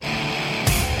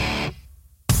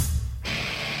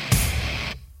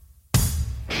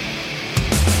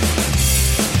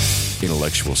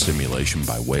Intellectual stimulation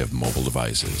by way of mobile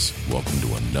devices. Welcome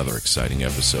to another exciting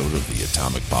episode of the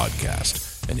Atomic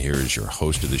Podcast. And here is your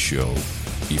host of the show,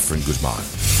 Efren Guzman.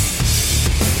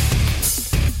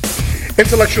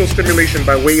 Intellectual stimulation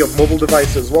by way of mobile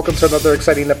devices. Welcome to another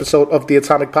exciting episode of the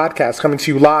Atomic Podcast, coming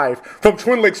to you live from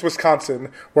Twin Lakes,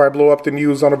 Wisconsin, where I blow up the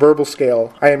news on a verbal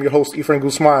scale. I am your host, Efren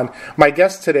Guzman. My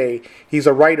guest today, he's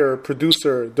a writer,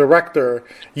 producer, director.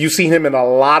 You've seen him in a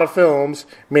lot of films.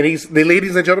 Ladies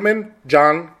and gentlemen,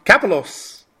 John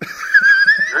Kapelos.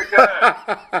 Very good.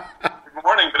 Good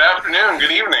morning, good afternoon,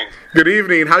 good evening. Good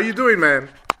evening. How you doing, man?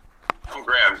 I'm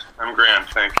grand,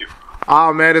 thank you.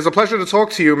 Oh, man, it's a pleasure to talk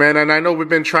to you, man. And I know we've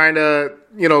been trying to,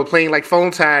 playing like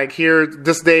phone tag here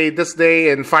this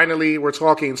day, and finally we're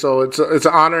talking. So it's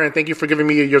an honor, and thank you for giving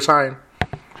me your time.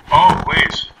 Oh,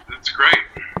 please. It's great.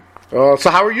 So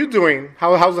how are you doing?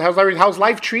 How's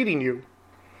life treating you?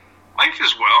 Life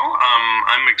is well.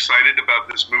 I'm excited about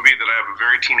this movie that I have a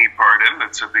very teeny part in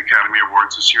that's at the Academy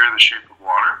Awards this year, The Shape of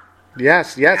Water.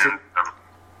 Yes.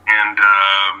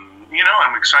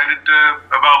 I'm excited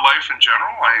about life in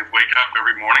general. I wake up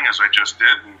every morning, as I just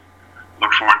did, and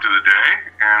look forward to the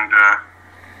day. And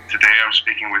today I'm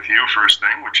speaking with you first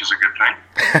thing, which is a good thing.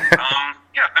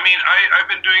 I've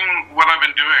been doing what I've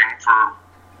been doing for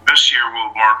this year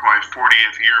will mark my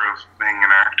 40th year of being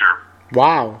an actor.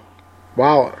 Wow.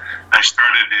 I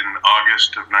started in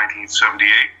August of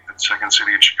 1978 at Second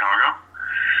City in Chicago.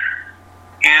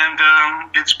 And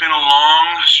it's been a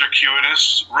long,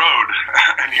 circuitous road,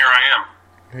 and here I am.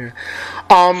 Yeah.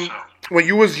 When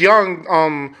you was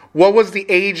young, what was the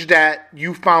age that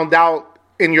you found out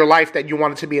in your life that you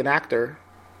wanted to be an actor?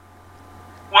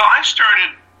 Well, I started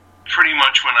pretty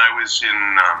much when I was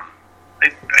in,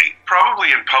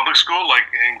 probably in public school, like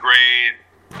in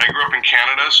I grew up in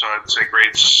Canada, so I'd say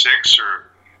grade 6 or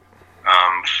 5,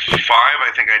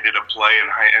 I think I did a play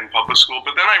in public school,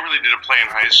 but then I really did a play in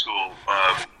high school.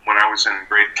 When I was in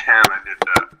grade 10, I did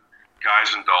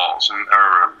Guys and Dolls,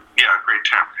 grade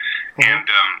 10. Mm-hmm. And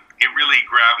it really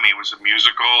grabbed me. It was a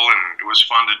musical, and it was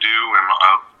fun to do, and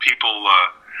people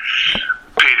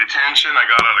paid attention. I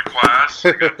got out of class.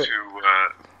 I got to,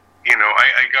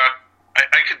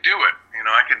 I could do it.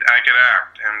 I could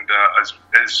act, and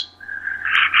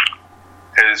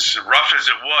as rough as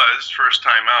it was first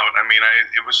time out,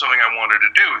 it was something I wanted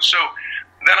to do. So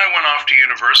then I went off to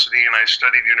university, and I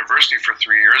studied university for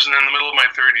 3 years, and in the middle of my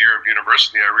third year of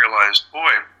university, I realized,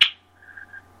 boy,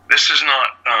 this is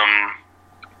not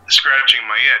scratching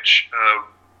my itch.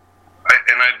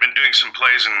 And I'd been doing some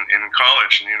plays in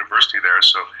college and university there,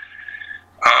 so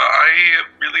I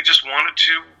really just wanted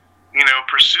to,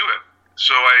 pursue it.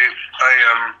 So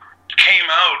I came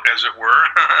out, as it were.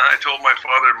 I told my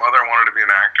father and mother I wanted to be an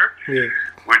actor,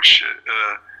 which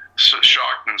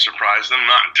shocked and surprised them,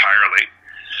 not entirely.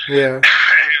 Yeah.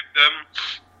 And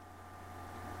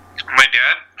my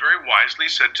dad very wisely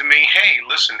said to me, hey,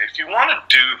 listen, if you want to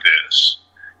do this,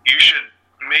 you should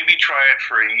maybe try it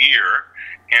for a year,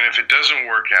 and if it doesn't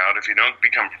work out, if you don't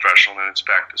become professional, then it's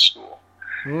back to school.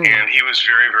 And he was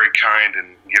very, very kind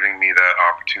in giving me that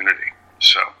opportunity.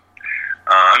 So,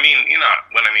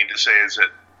 what I mean to say is that,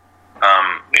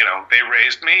 they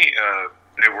raised me,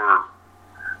 they were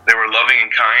loving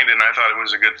and kind, and I thought it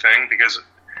was a good thing, because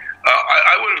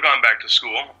I would have gone back to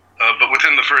school, but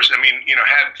within the first,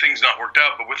 had things not worked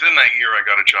out, but within that year I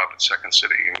got a job at Second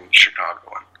City in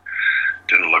Chicago and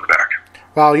didn't look back.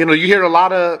 Well, you hear a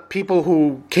lot of people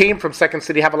who came from Second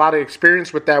City have a lot of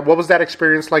experience with that. What was that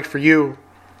experience like for you?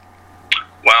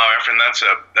 Wow, Efren,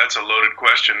 that's a loaded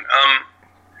question.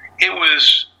 It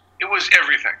was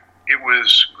everything. It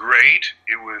was great.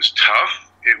 It was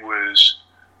tough. It was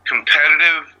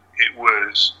competitive. It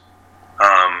was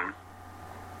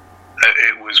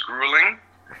grueling.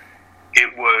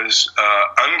 It was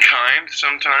unkind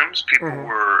sometimes. People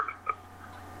were,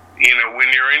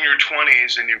 when you're in your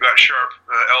 20s and you've got sharp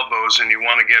elbows and you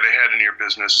want to get ahead in your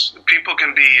business, people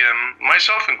can be,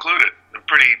 myself included,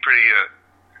 pretty.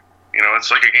 It's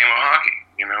like a game of hockey.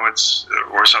 It's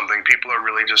or something. People are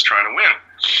really just trying to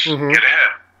win, get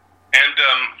ahead. And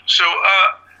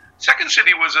Second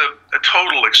City was a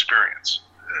total experience.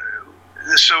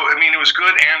 It was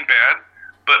good and bad,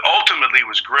 but ultimately it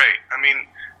was great.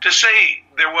 To say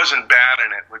there wasn't bad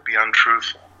in it would be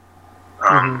untruthful.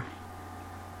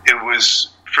 It was,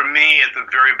 for me, at the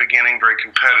very beginning, very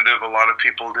competitive. A lot of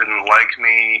people didn't like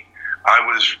me. I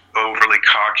was overly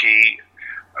cocky.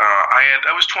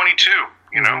 I was 22,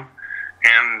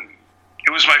 and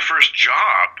it was my first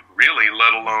job, really,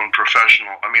 let alone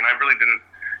professional. I really didn't,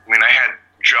 I had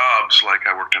jobs, like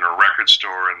I worked in a record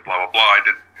store and blah, blah, blah. I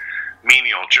did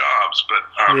menial jobs, but,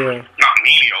 not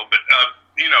menial, but,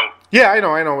 Yeah, I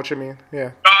know what you mean.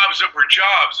 Yeah.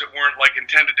 Jobs that weren't like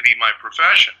intended to be my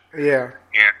profession. Yeah.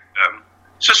 And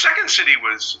so Second City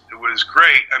was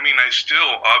great. I mean, I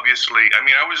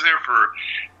was there for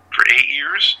 8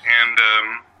 years, and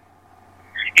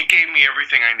it gave me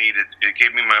everything I needed. It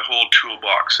gave me my whole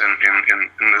toolbox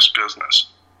in this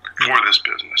business, for this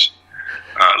business.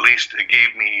 At least it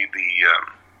gave me the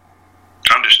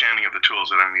understanding of the tools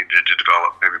that I needed to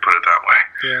develop, maybe put it that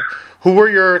way. Yeah. Who were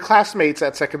your classmates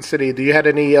at Second City? Do you had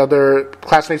any other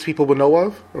classmates people would know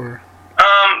of? Or?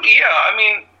 Yeah, I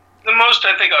mean, the most,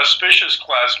 I think, auspicious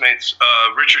classmates,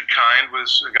 Richard Kind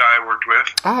was a guy I worked with.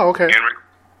 Oh, okay. And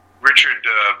Richard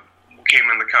came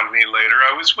in the company later.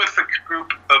 I was with a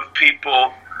group of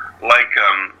people like,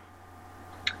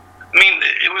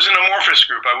 it was an amorphous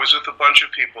group. I was with a bunch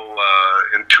of people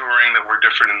in touring that were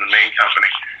different in the main company.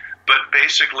 But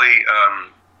basically,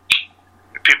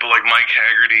 people like Mike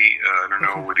Haggerty, I don't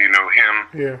know whether you know him.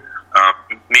 Yeah.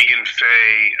 Megan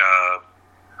Fay,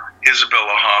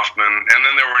 Isabella Hoffman, and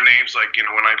then there were names like,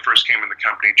 when I first came in the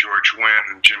company, George Wendt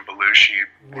and Jim Belushi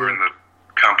were in the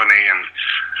company, and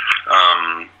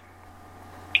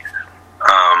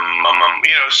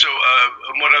so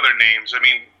what other names? I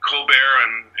mean, Colbert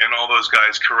and all those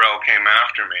guys, Carell, came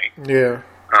after me. Yeah.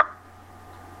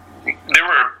 There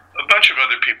were a bunch of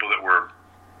other people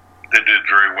that did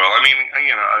very well. I mean, I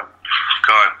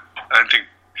think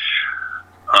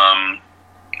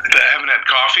I haven't had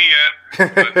coffee yet.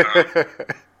 But,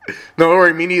 no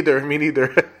worry, me neither.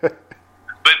 But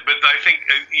I think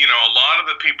a lot of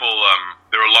the people.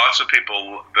 There were lots of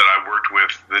people that I worked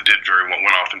with that did very well.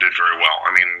 Went off and did very well.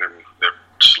 I mean, there are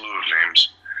a slew of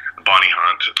names. Bonnie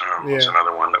Hunt was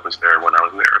another one that was there when I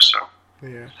was there. So.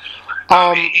 Yeah.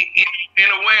 In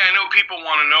a way, I know people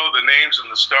want to know the names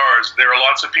and the stars. There are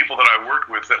lots of people that I worked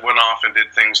with that went off and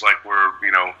did things like were,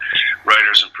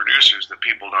 writers and producers that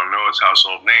people don't know as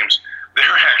household names. There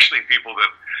are actually people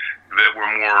that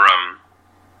were more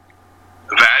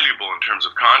valuable in terms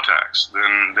of contacts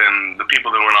than the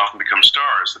people that went off and become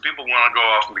stars. The people who want to go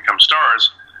off and become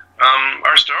stars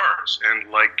are stars, and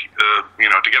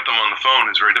to get them on the phone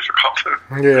is very difficult.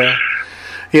 Yeah.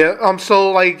 Yeah.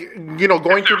 So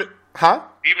going through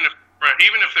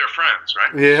even if they're friends,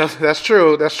 right? Yeah, that's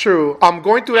true.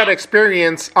 Going through that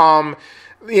experience, and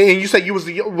you said was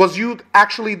you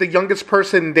actually the youngest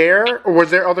person there, or was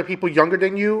there other people younger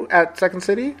than you at Second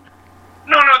City?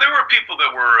 No, there were people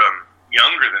that were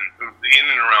younger than in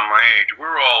and around my age. We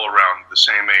were all around the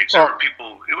same age. There were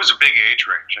people. It was a big age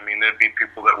range. I mean, there'd be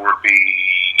people that would be,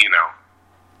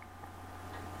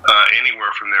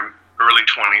 anywhere from their early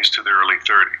 20s to their early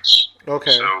 30s.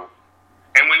 Okay. So,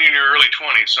 and when you're in your early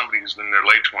 20s, somebody who's in their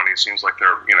late 20s seems like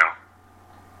they're,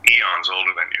 eons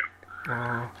older than you.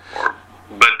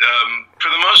 But for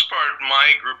the most part,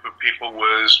 my group of people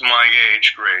was my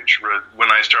age range.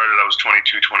 When I started, I was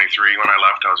 22, 23. When I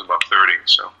left, I was about 30.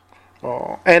 So.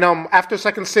 Oh, and after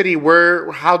Second City,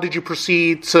 how did you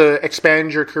proceed to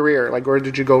expand your career? Like, where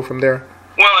did you go from there?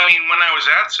 Well, I mean, when I was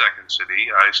at Second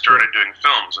City, I started doing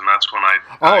films, and that's when I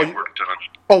worked on.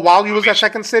 Oh, while you was at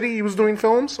Second City, you was doing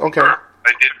films? Okay. Sure.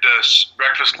 I did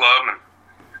Breakfast Club, and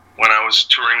when I was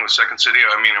touring with Second City, it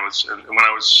was when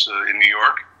I was in New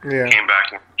York. Yeah. Came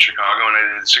back in Chicago, and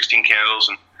I did 16 Candles,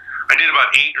 and I did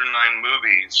about 8 or 9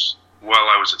 movies while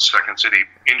I was at Second City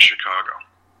in Chicago.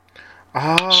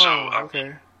 Oh,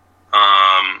 okay.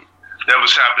 That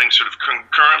was happening sort of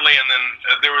concurrently, and then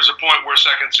there was a point where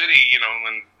Second City,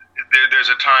 when there's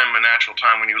a natural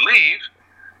time when you leave,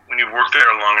 when you've worked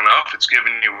there long enough, it's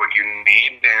given you what you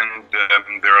need, and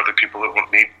there are other people that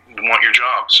want your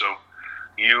job. So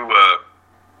you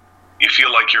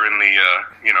feel like you're in the,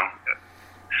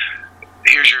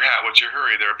 here's your hat, what's your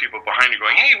hurry? There are people behind you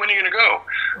going, hey, when are you going to go?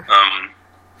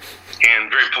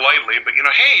 And very politely, but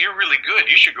hey, you're really good.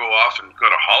 You should go off and go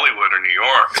to Hollywood or New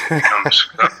York.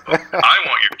 I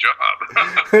want your job.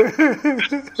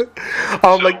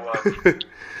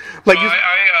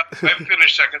 I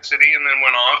finished Second City and then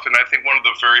went off, and I think one of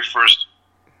the very first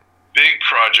big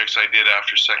projects I did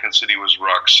after Second City was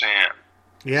Roxanne.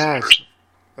 Yes,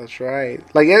 that's right.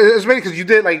 It's funny because you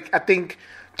did I think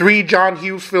 3 John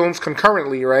Hughes films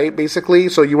concurrently, right? Basically,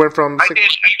 so you went from. I did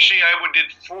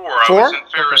 4. 4? I was in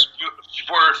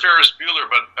Ferris Bueller,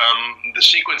 but the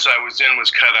sequence I was in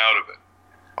was cut out of it.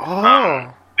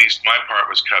 Oh. At least my part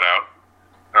was cut out.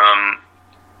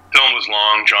 Film was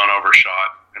long. John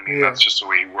overshot. That's just the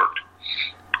way he worked.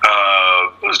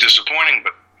 It was disappointing,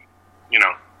 but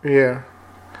yeah,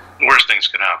 worse things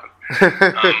could happen.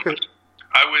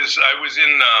 I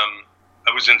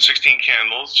was in 16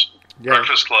 Candles. Yeah.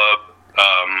 Breakfast Club,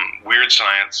 Weird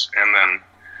Science, and then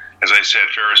as I said,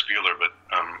 Ferris Bueller, but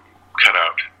cut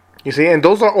out. You see, and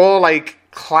those are all like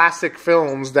classic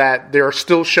films that they're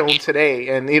still shown today.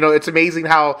 And it's amazing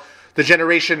how the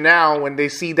generation now, when they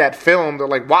see that film, they're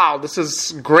like, "Wow, this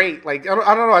is great!" Like I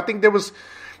don't know. I think there was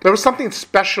something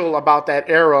special about that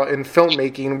era in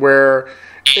filmmaking where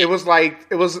it was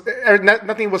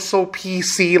nothing was so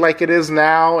PC like it is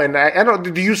now. And I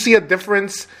don't. Do you see a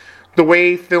difference the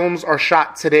way films are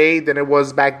shot today than it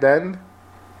was back then?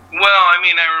 Well, I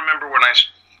mean, I remember when I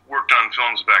worked on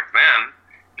films back then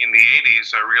in the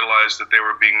 80s, I realized that they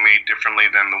were being made differently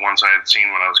than the ones I had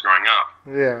seen when I was growing up.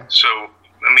 Yeah. So,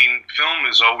 I mean, film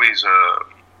is always a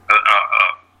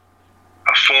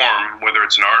form, whether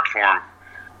it's an art form,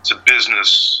 it's a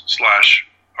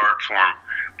business/art form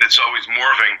that's always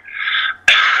morphing.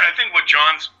 I think what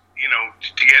John's,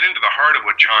 to get into the heart of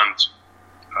what John's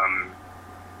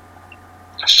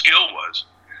skill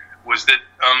was that,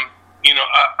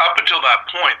 up until that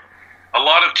point, a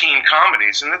lot of teen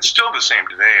comedies, and it's still the same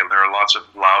today, there are lots of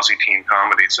lousy teen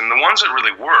comedies, and the ones that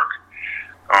really work,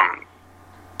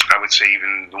 I would say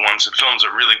even the films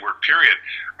that really work, period,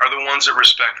 are the ones that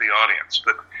respect the audience.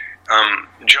 But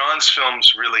John's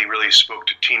films really, really spoke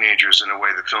to teenagers in a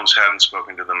way that films hadn't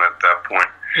spoken to them at that point.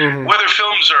 Mm-hmm. Whether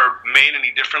films are made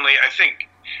any differently, I think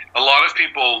a lot of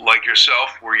people like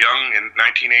yourself were young in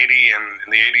 1980 and in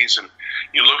the 80s, and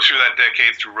you look through that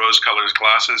decade through rose-colored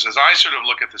glasses. As I sort of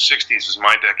look at the 60s as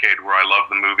my decade where I love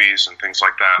the movies and things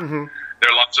like that, mm-hmm. There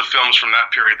are lots of films from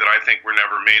that period that I think were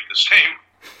never made the same.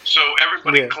 So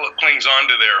everybody clings on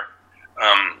to their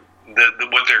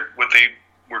what they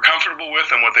were comfortable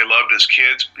with and what they loved as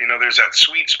kids. There's that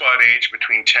sweet spot age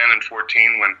between 10 and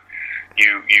 14 when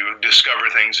you discover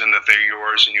things and that they're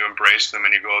yours and you embrace them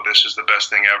and you go, this is the best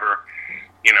thing ever.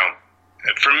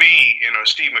 For me,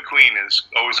 Steve McQueen is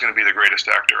always going to be the greatest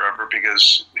actor ever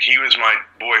because he was my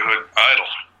boyhood idol.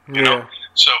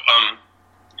 So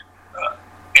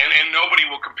and nobody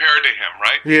will compare to him,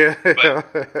 right? Yeah.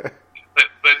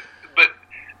 But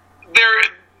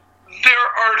there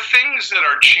are things that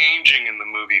are changing in the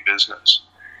movie business,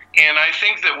 and I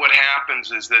think that what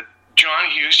happens is that John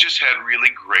Hughes just had really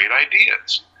great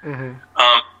ideas. Mm-hmm.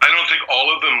 I don't think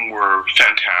all of them were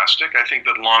fantastic. I think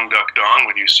that Long Duck Dong,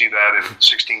 when you see that in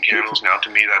 16 Candles now, to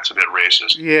me that's a bit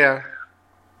racist. Yeah.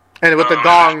 And with the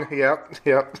dong, yep.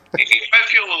 I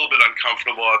feel a little bit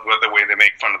uncomfortable with the way they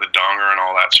make fun of the donger and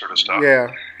all that sort of stuff.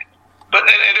 Yeah. But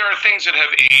there are things that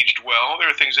have aged well. There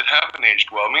are things that haven't aged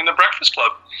well. I mean, The Breakfast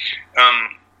Club,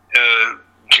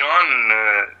 John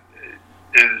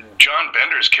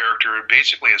Bender's character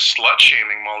basically is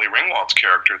slut-shaming Molly Ringwald's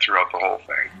character throughout the whole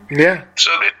thing. Yeah.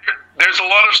 So there's a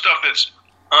lot of stuff that's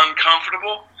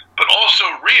uncomfortable, but also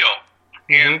real.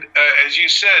 Mm-hmm. And as you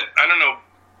said, I don't know,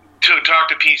 to talk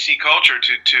to PC culture,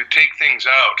 to take things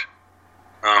out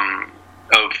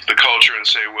of the culture and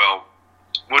say, well,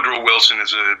 Woodrow Wilson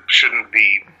shouldn't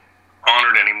be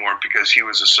honored anymore because he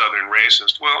was a Southern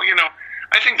racist. Well,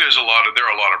 I think there are a lot of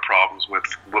problems with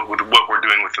what we're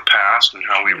doing with the past, and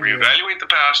how we reevaluate the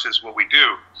past is what we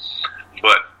do,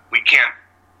 but we can't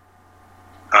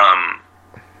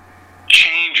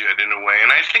change it in a way.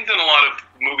 And I think that a lot of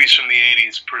movies from the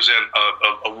 80s present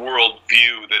a world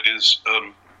view that is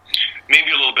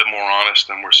maybe a little bit more honest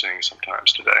than we're seeing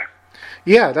sometimes today.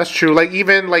 Yeah, that's true. Like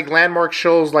even like landmark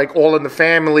shows like All in the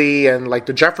Family and like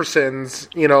The Jeffersons,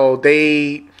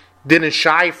 they didn't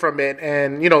shy from it,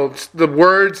 and the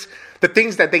words, the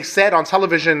things that they said on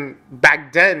television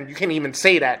back then, you can't even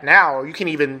say that now. You can't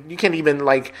even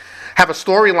like have a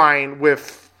storyline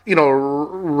with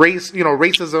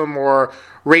racism or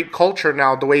rape culture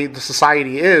now, the way the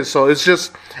society is. So it's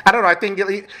just, I don't know.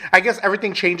 I guess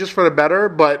everything changes for the better,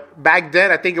 but back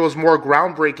then I think it was more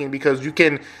groundbreaking because you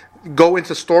can go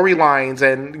into storylines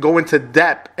and go into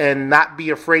depth and not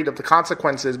be afraid of the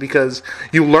consequences because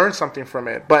you learn something from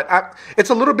it. But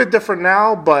it's a little bit different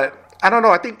now, but I don't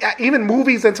know. I think even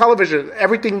movies and television,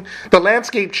 everything, the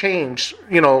landscape changed,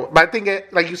 But I think,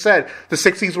 like you said, the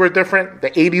 60s were different, the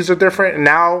 80s are different, and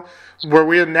now, where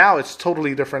we're now, it's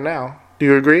totally different now. Do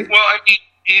you agree? Well, I mean,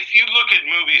 if you look at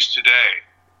movies today,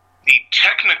 the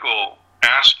technical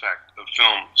aspect of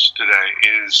films today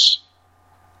is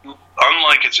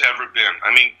unlike it's ever been. I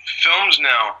mean, films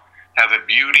now have a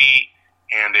beauty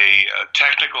and a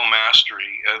technical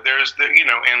mastery. And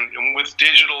with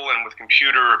digital and with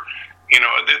computer,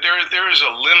 there is a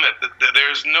limit.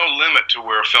 There's no limit to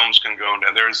where films can go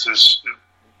now. There's this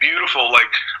beautiful,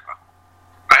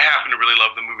 I happen to really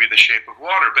love the movie The Shape of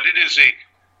Water, but it is a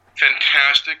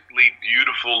fantastically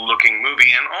beautiful looking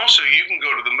movie. And also you can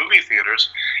go to the movie theaters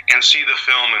and see the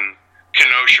film in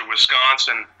Kenosha,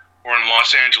 Wisconsin, or in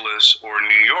Los Angeles or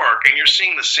New York, and you're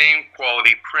seeing the same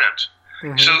quality print.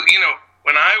 Mm-hmm. So,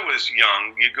 when I was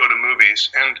young, you'd go to movies,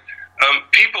 and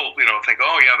people, think,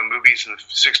 oh, yeah, the movies in the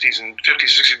 60s and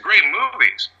 50s, 60s, great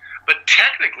movies. But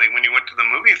technically, when you went to the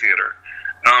movie theater,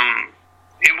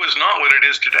 it was not what it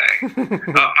is today.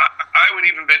 I would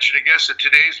even venture to guess that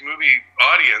today's movie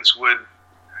audience would,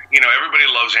 everybody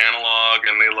loves analog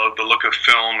and they love the look of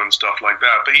film and stuff like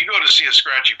that. But you go to see a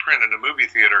scratchy print in a movie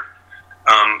theater,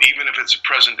 even if it's a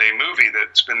present-day movie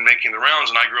that's been making the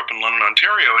rounds, and I grew up in London,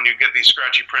 Ontario, and you get these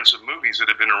scratchy prints of movies that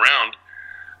have been around,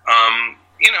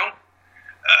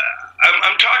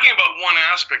 I'm talking about one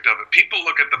aspect of it. People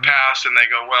look at the past and they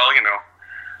go, well,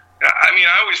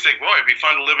 I always think, boy, it'd be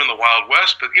fun to live in the Wild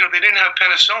West, but, they didn't have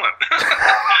penicillin.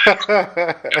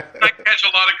 I catch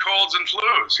a lot of colds and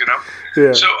flus,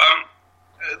 Yeah. So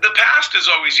the past is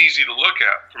always easy to look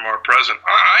at from our present.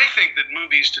 I think that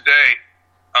movies today,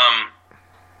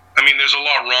 there's a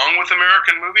lot wrong with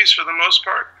American movies for the most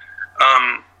part.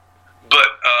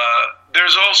 But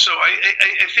there's also,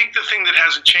 I think the thing that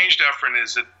hasn't changed, Efren,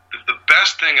 is that the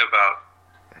best thing about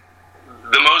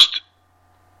the most,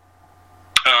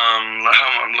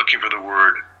 I'm looking for the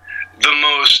word, the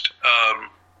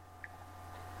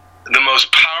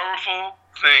most powerful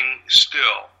thing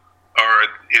still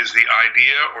is the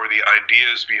idea or the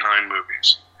ideas behind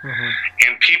movies. Mm-hmm.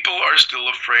 And people are still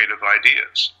afraid of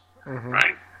ideas, mm-hmm.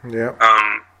 right? Yeah.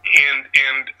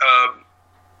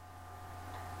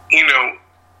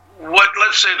 What,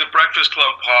 let's say, the Breakfast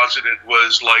Club posited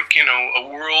was like, a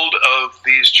world of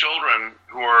these children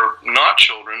who are not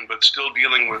children but still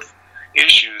dealing with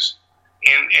issues,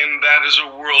 and that is a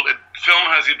world. Film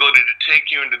has the ability to take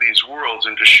you into these worlds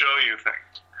and to show you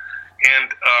things.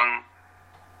 And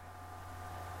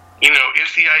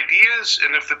if the ideas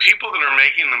and if the people that are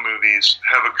making the movies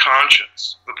have a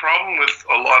conscience, the problem with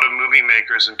a lot of movie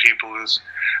makers and people is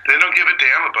they don't give a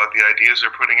damn about the ideas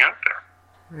they're putting out there.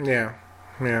 Yeah.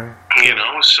 Yeah.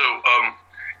 So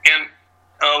and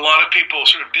a lot of people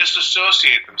sort of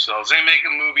disassociate themselves. They make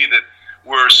a movie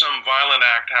where some violent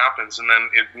act happens, and then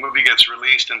the movie gets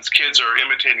released and kids are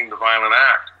imitating the violent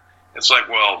act. It's like,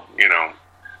 well,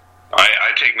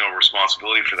 I take no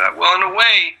responsibility for that. Well, in a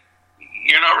way,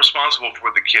 you're not responsible for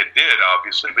what the kid did,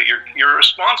 obviously, but you're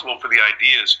responsible for the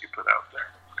ideas you put out there.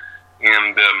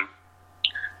 And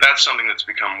that's something that's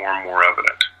become more and more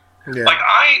evident. Yeah. Like,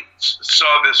 I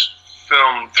saw this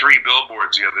film, 3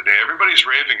 Billboards, the other day. Everybody's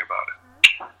raving about it.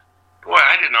 Boy,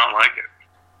 I did not like it.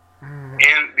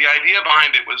 And the idea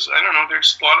behind it was, I don't know,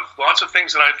 there's lots of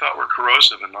things that I thought were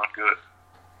corrosive and not good.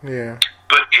 Yeah.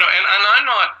 But, and I'm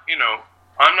not,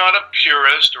 I'm not a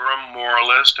purist or a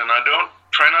moralist, and I don't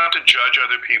try not to judge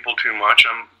other people too much.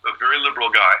 I'm a very liberal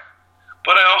guy.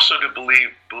 But I also do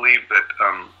believe that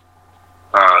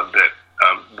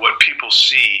what people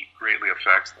see greatly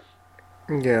affects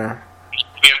them. Yeah.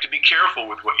 You have to be careful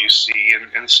with what you see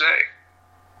and say,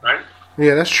 right?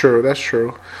 Yeah, that's true. That's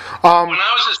true. When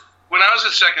I was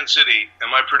at Second City, and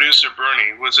my producer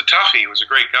Bernie was a toughie. He was a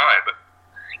great guy, but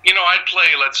I'd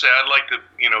play. Let's say I'd like to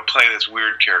play this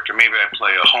weird character. Maybe I'd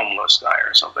play a homeless guy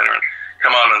or something, or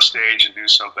come out on stage and do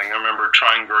something. I remember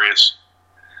trying various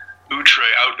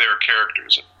out there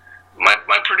characters.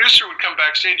 My producer would come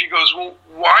backstage. He goes, "Well,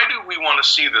 why do we want to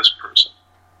see this person?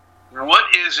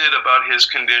 What is it about his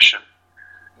condition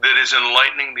that is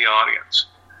enlightening the audience?"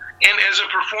 And as a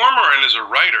performer and as a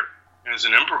writer and as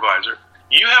an improviser,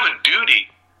 you have a duty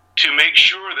to make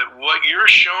sure that what you're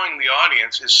showing the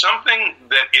audience is something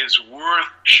that is worth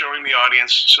showing the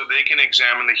audience so they can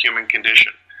examine the human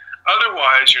condition.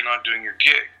 Otherwise, you're not doing your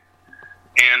gig.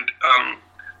 And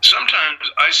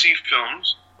sometimes I see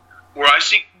films where I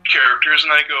see characters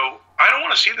and I go, I don't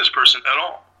want to see this person at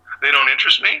all. They don't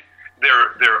interest me.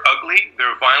 They're ugly.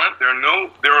 They're violent. There are no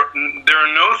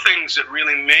things that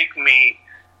really make me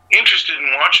interested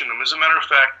in watching them. As a matter of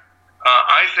fact,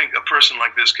 I think a person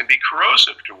like this can be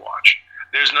corrosive to watch.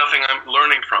 There's nothing I'm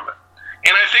learning from it.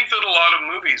 And I think that a lot of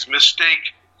movies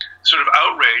mistake sort of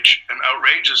outrage and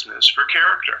outrageousness for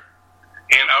character,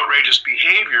 and outrageous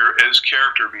behavior as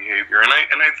character behavior. And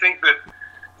I think that,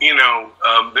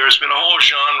 there's been a whole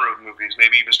genre of movies,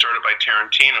 maybe even started by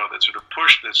Tarantino, that sort of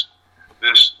pushed this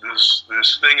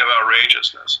thing of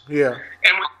outrageousness. Yeah.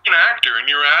 And when you're an actor and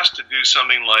you're asked to do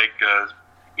something like,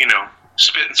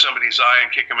 spit in somebody's eye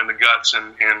and kick them in the guts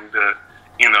and then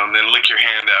lick your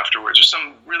hand afterwards, or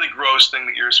some really gross thing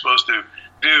that you're supposed to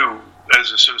do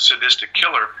as a sort of sadistic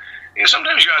killer,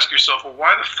 sometimes you ask yourself, well,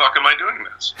 why the fuck am I doing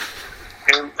this?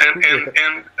 And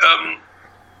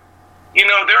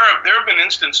there have been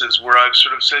instances where I've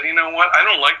sort of said, you know what, I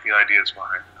don't like the ideas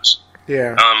behind this.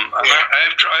 Yeah.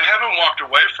 I haven't walked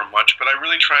away from much, but I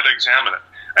really try to examine it.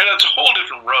 And it's a whole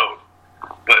different road.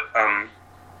 But and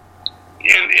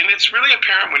it's really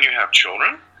apparent when you have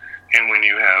children and when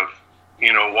you have,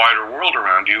 a wider world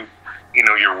around you,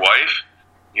 your wife,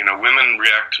 women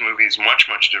react to movies much,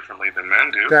 much differently than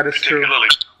men do. That is true.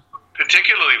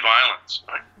 Particularly violence,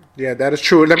 right? Yeah, that is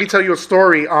true. Let me tell you a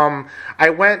story. I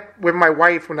went with my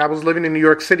wife when I was living in New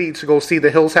York City to go see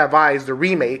The Hills Have Eyes, the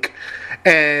remake.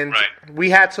 And we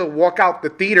had to walk out the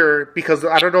theater because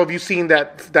I don't know if you've seen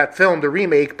that film, the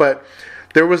remake, but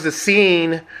there was a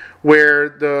scene where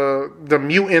the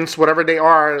mutants, whatever they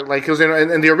are, like it was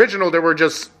in the original, they were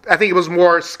just, I think it was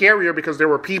more scarier because there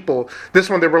were people. This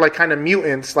one, they were like kind of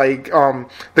mutants. Like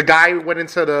the guy went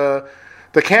into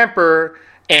the camper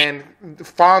and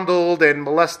fondled and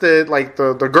molested like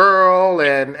the girl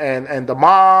and the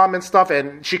mom and stuff,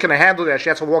 and she couldn't handle that. She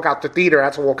had to walk out the theater. I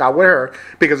had to walk out with her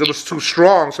because it was too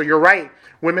strong. So you're right,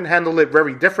 women handle it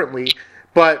very differently.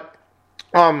 But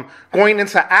going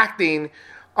into acting,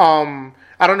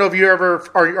 I don't know if you ever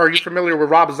are you familiar with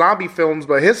Rob Zombie films,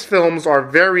 but his films are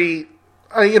very,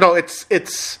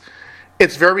 it's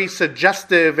very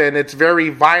suggestive and it's very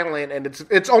violent and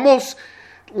it's almost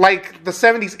like the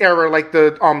 70s era, like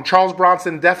the Charles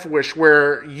Bronson Death Wish,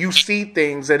 where you see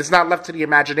things and it's not left to the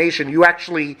imagination. You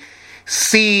actually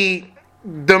see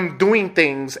them doing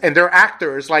things, and they're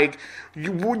actors. Like,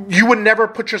 you would never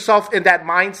put yourself in that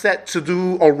mindset to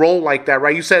do a role like that,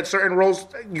 right? You said certain roles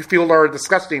you feel are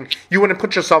disgusting. You wouldn't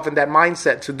put yourself in that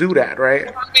mindset to do that, right?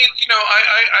 Well, I mean,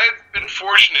 I've been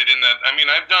fortunate in that,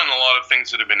 I've done a lot of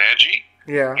things that have been edgy.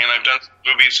 Yeah. And I've done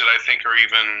movies that I think are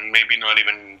even, maybe not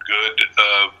even good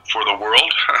for the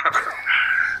world.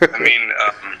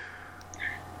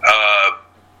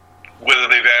 Whether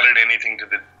they've added anything to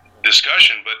the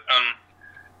discussion, but,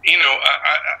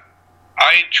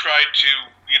 I try to,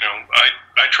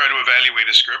 I try to evaluate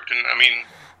a script, and I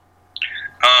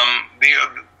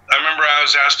remember I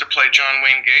was asked to play John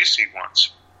Wayne Gacy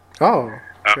once. Oh,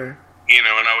 okay. And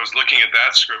I was looking at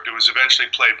that script. It was eventually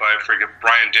played by,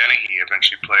 Brian Dennehy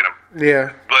eventually played him.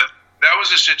 Yeah. But that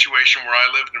was a situation where I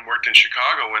lived and worked in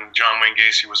Chicago when John Wayne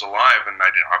Gacy was alive, and I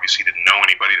obviously didn't know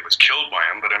anybody that was killed by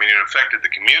him, but it affected the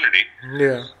community.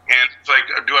 Yeah. And it's like,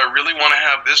 do I really want to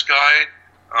have this guy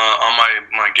on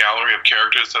my gallery of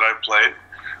characters that I've played?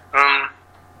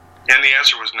 And the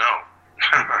answer was no.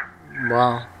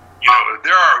 Wow.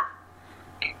 There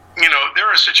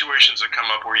are situations that come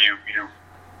up where you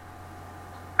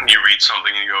read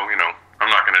something and you go, I'm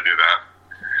not going to do that.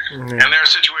 Yeah. And there are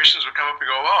situations that come up and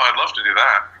go, oh, I'd love to do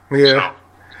that. Yeah.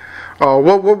 So. Oh,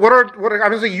 what are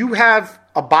obviously you have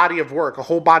a body of work, a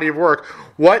whole body of work.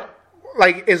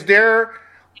 Is there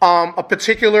a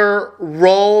particular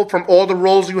role from all the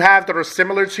roles you have that are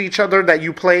similar to each other that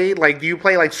you play? Like, do you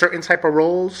play like certain type of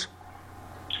roles?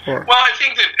 Or? Well, I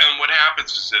think that what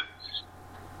happens is that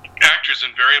actors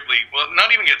invariably,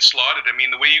 not even get slotted.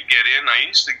 The way you get in, I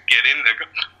used to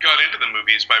got into the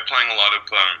movies by playing a lot of,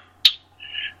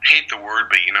 hate the word,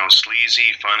 but,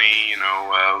 sleazy, funny,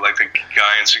 like the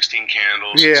guy in 16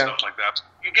 Candles and stuff like that.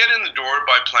 You get in the door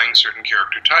by playing certain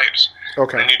character types.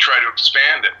 Okay. And you try to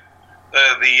expand it.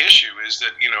 The issue is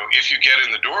that, if you get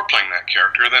in the door playing that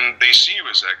character, then they see you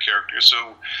as that character.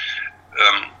 So,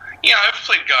 I've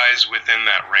played guys within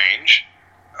that range.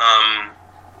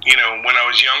 When I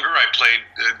was younger, I played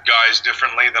guys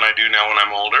differently than I do now when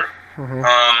I'm older. Mm-hmm.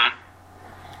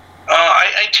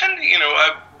 I tend to,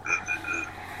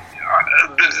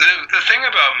 the thing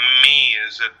about me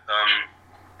is that,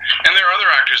 and there are other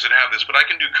actors that have this, but I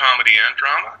can do comedy and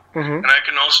drama, and I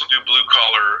can also do blue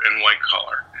collar and white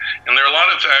collar. And there are a lot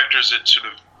of actors that sort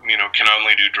of, can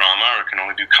only do drama or can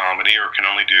only do comedy or can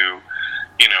only do,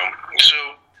 so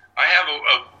I have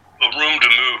a room to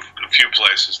move a few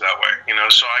places that way,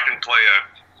 so I can play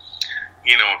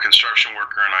a construction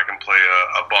worker and I can play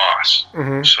a boss.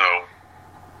 Mm-hmm. So,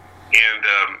 and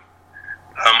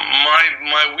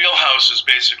my wheelhouse is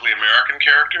basically American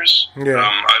characters. Yeah.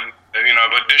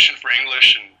 I've auditioned for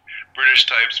English and British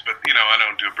types, but I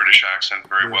don't do a British accent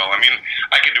very well. I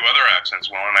can do other accents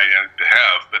well, and I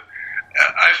have, but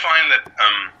I find that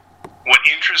what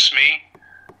interests me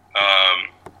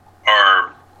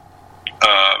are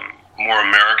more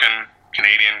American,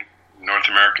 Canadian, North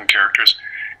American characters,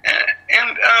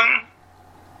 and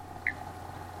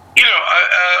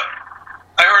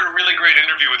I heard a really great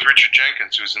interview with Richard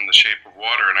Jenkins, who's in The Shape of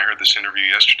Water, and I heard this interview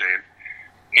yesterday,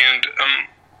 and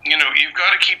you've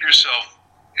got to keep yourself,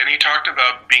 and he talked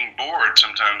about being bored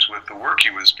sometimes with the work he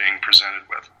was being presented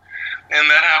with, and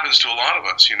that happens to a lot of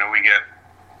us.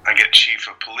 I get chief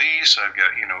of police, I've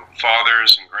got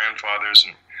fathers and grandfathers,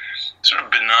 and sort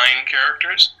of benign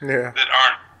characters Yeah. that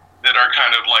are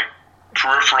kind of like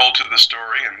peripheral to the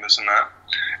story and this and that,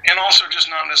 and also just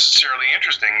not necessarily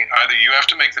interesting. Either you have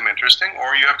to make them interesting,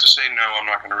 or you have to say, no, I'm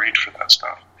not going to read for that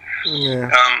stuff. Yeah.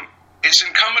 It's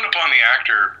incumbent upon the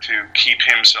actor to keep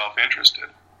himself interested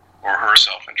or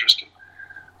herself interested,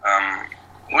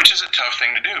 which is a tough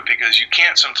thing to do, because you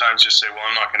can't sometimes just say, well,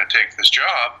 I'm not going to take this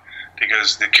job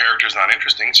because the character's not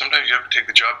interesting. Sometimes you have to take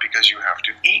the job because you have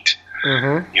to eat,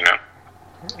 you know,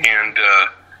 and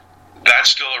that's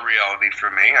still a reality for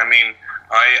me. I mean,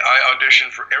 I audition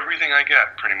for everything I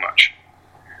get, pretty much.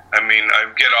 I mean,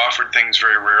 I get offered things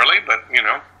very rarely, but, you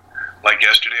know, like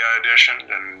yesterday I auditioned,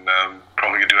 and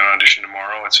probably going to do an audition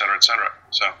tomorrow, et cetera, et cetera.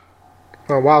 So.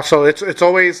 Oh, wow. So it's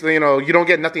always, you know, you don't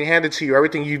get nothing handed to you.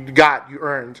 Everything you got, you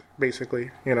earned,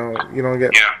 basically. You know, you don't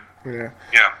get... Yeah.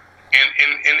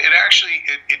 And it actually,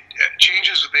 it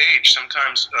changes with age.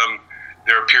 Sometimes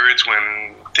there are periods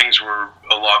when things were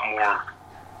a lot more,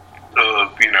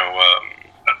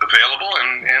 available,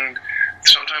 and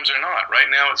sometimes they're not. Right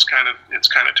now, it's kind of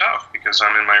tough, because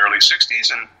I'm in my early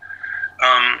 60s, and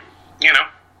you know,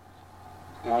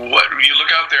 what you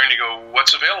look out there and you go,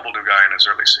 what's available to a guy in his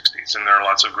early 60s? And there are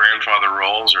lots of grandfather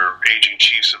roles or aging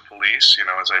chiefs of police, you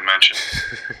know, as I mentioned,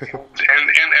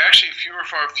 and actually few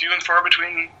and far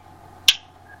between,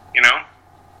 you know.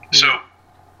 So,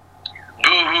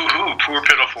 boo-hoo-hoo, poor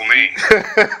pitiful me.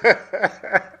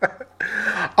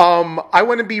 I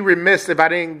wouldn't be remiss if I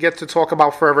didn't get to talk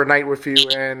about Forever Night with you.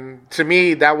 And to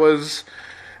me, that was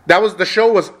the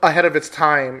show was ahead of its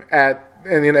time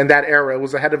in that era. It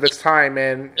was ahead of its time.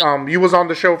 And you was on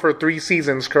the show for 3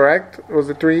 seasons, correct? Was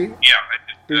it 3? Yeah, I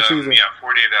did. 3 seasons. Yeah,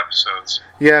 48 episodes.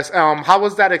 Yes. How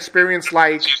was that experience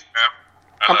like?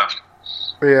 I left.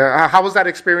 Yeah. How was that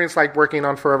experience like working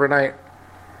on Forever Night?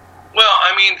 Well,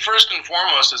 I mean, first and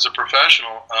foremost, as a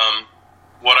professional,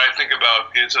 what I think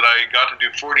about is that I got to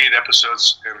do 48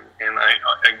 episodes, and I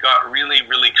got really,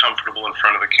 really comfortable in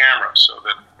front of the camera, so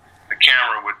that the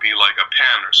camera would be like a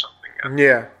pen or something. And,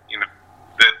 yeah. You know,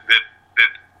 that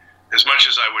as much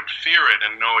as I would fear it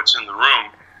and know it's in the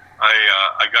room,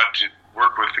 I got to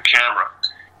work with the camera,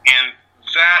 and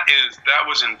that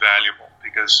was invaluable,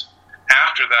 because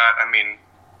after that, I mean,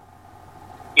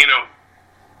 you know,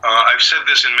 I've said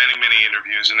this in many, many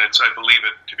interviews, and I believe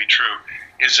it to be true,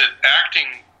 is that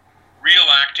real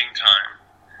acting time,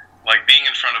 like being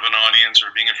in front of an audience or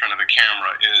being in front of a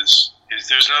camera, is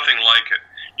there's nothing like it.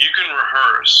 You can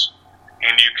rehearse,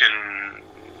 and you can,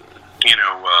 you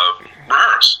know,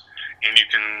 rehearse, and you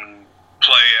can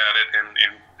play at it,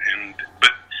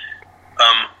 but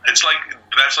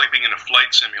that's like being in a flight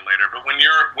simulator. But when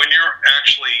you're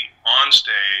actually on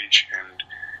stage and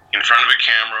in front of a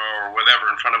camera or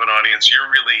whatever, in front of an audience, you're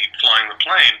really flying the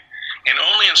plane. And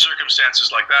only in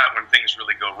circumstances like that, when things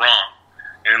really go wrong,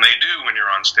 and they do when you're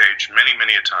on stage, many,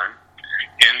 many a time,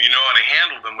 and you know how to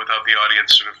handle them without the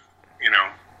audience sort of, you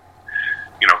know,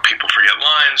 people forget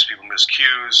lines, people miss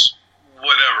cues,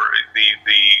 whatever, the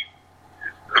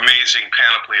amazing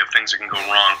panoply of things that can go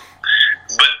wrong.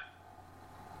 But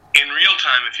in real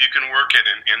time, if you can work it,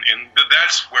 and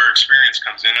that's where experience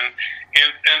comes in, and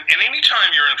any time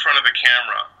you're in front of a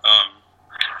camera,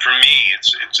 for me,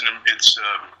 it's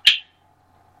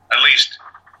at least,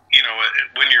 you know,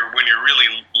 when you're really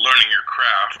learning your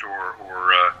craft or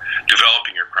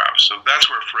developing your craft. So that's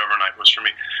where Forever Night was for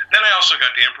me. Then I also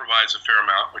got to improvise a fair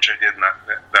amount, which I did in that.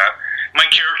 My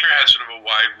character had sort of a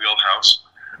wide wheelhouse.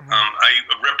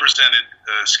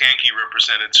 Skanky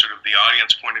represented sort of the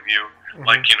audience point of view,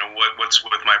 like, you know, what's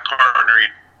with my partner,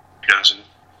 he doesn't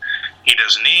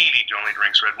eat, he only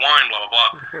drinks red wine, blah, blah,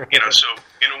 blah. You know, so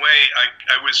in a way,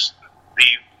 I was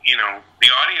the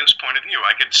audience point of view.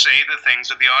 I could say the things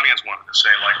that the audience wanted to say,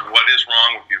 like, what is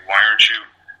wrong with you? Why aren't you,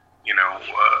 you know,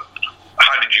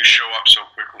 how did you show up so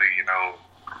quickly? You know,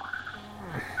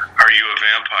 are you a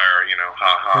vampire? You know,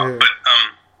 ha ha. Yeah. But,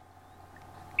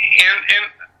 and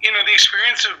you know, the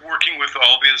experience of working with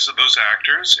all those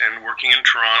actors and working in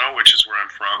Toronto, which is where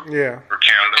I'm from, or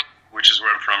Canada, which is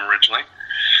where I'm from originally,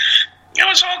 you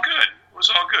know, it was all good. It was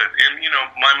all good. And, you know,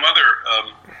 my mother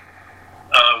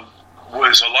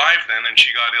was alive then, and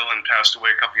she got ill and passed away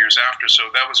a couple years after,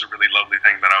 so that was a really lovely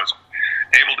thing, that I was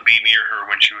able to be near her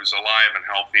when she was alive and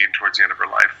healthy and towards the end of her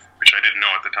life, which I didn't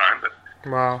know at the time. But,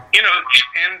 wow. You know,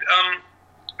 and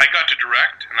I got to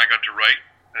direct, and I got to write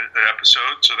an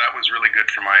episode, so that was really good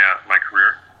for my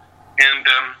career. And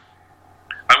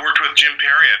I worked with Jim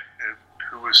Perriott,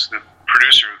 who was the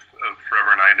producer of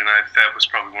Forever Night, and that was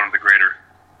probably one of the greater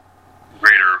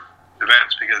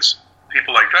events, because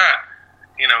people like that,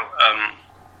 you know,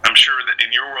 I'm sure that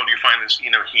in your world you find this, you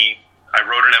know, he I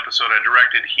wrote an episode, I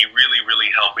directed. He really, really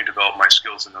helped me develop my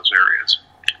skills in those areas.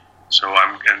 So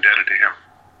I'm indebted to him.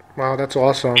 Wow, that's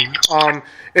awesome.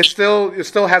 It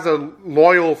still has a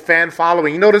loyal fan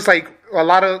following. You notice, like, a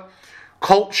lot of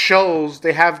cult shows,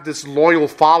 they have this loyal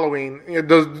following.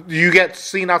 Do you get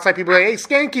seen outside? People like, hey,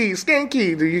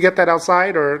 Skanky. Do you get that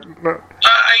outside or?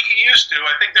 I used to.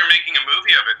 I think they're making a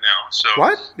movie of it now. So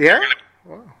what? Yeah.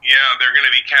 They're going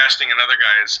to be casting another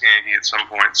guy as Skanky at some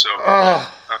point. So.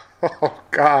 Oh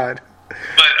God.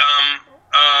 But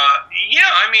yeah,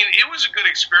 I mean, it was a good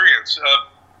experience.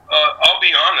 I'll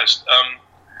be honest.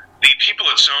 The people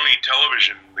at Sony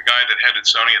Television, the guy that headed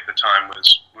Sony at the time,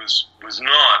 was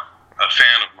not a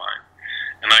fan of mine,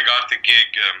 and I got the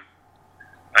gig.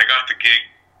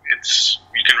 It's,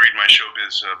 you can read my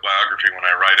showbiz biography when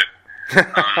I write it.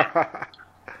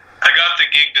 I got the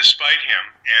gig despite him,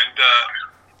 and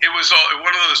it was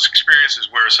one of those experiences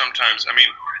where sometimes, I mean,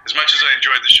 as much as I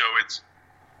enjoyed the show,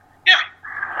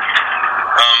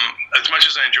 as much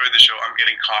as I enjoyed the show, I'm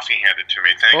getting coffee handed to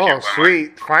me. Thank you. Oh,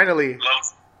 sweet! Finally.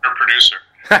 Love our producer.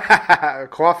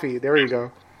 Coffee. There you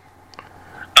go.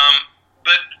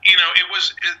 But you know,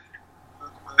 it's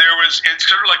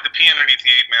sort of like the pea underneath the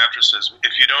 8 mattresses.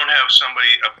 If you don't have somebody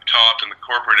up top in the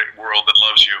corporate world that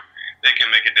loves you, they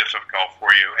can make it difficult for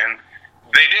you, and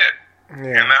they did.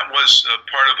 Yeah. And that was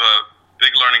part of a big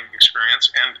learning experience.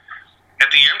 And at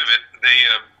the end of it,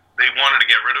 they wanted to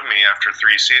get rid of me after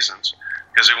 3 seasons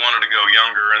because they wanted to go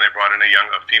younger, and they brought in a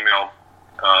female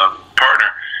partner,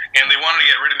 and they wanted to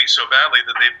get rid of me so badly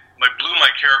that they blew my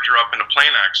character up in a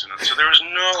plane accident. So there was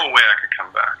no way I could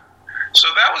come back. So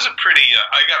that was a pretty,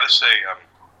 I gotta say,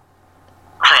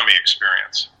 crummy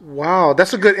experience. Wow,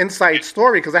 that's a good inside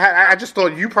story, because I just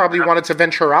thought you probably wanted to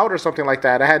venture out or something like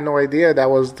that. I had no idea that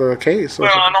was the case.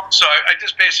 Well, and also I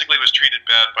just basically was treated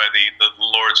bad by the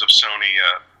lords of Sony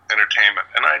Entertainment,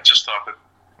 and I just thought that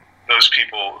those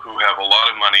people who have a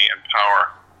lot of money and power,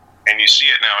 and you see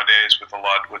it nowadays with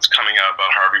what's coming out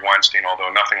about Harvey Weinstein, although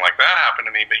nothing like that happened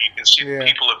to me, but you can see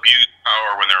people abuse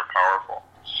power when they're powerful.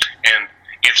 And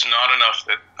it's not enough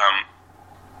that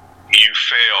you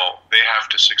fail; they have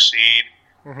to succeed.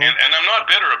 Mm-hmm. And I'm not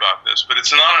bitter about this, but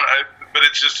it's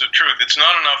just the truth. It's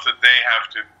not enough that they have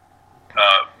to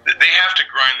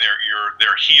grind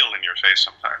their heel in your face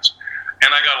sometimes.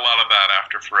 And I got a lot of that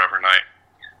after Forever Night,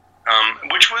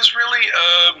 which was really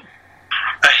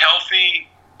a healthy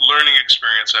learning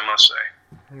experience, I must say.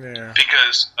 Yeah.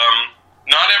 Because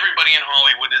not everybody in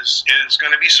Hollywood is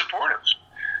going to be supportive.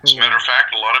 As a matter of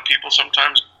fact, a lot of people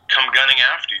sometimes come gunning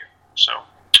after you. So.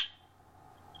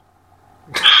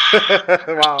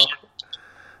 Wow.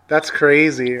 That's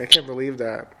crazy. I can't believe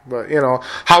that. But, you know,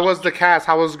 how was the cast?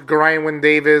 How was Geraint Wyn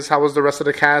Davis? How was the rest of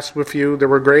the cast with you? They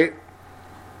were great?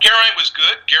 Geraint was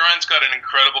good. Geraint's got an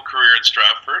incredible career at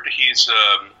Stratford. He's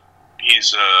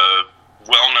a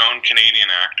well-known Canadian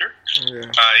actor. Yeah.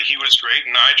 He was great.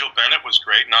 Nigel Bennett was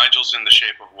great. Nigel's in The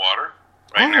Shape of Water.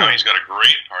 Right now, he's got a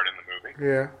great part in the movie.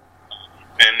 Yeah.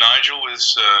 And Nigel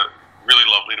was really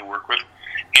lovely to work with.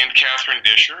 And Catherine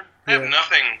Disher. I have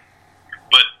nothing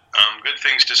but good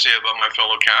things to say about my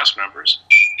fellow cast members.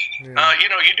 Yeah. You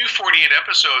know, you do 48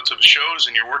 episodes of shows,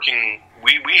 and you're working.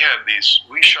 We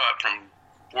shot from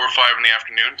 4 or 5 in the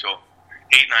afternoon till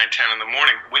 8, 9, 10 in the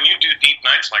morning. When you do deep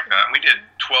nights like that, and we did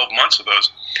 12 months of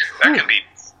those,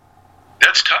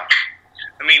 that's tough.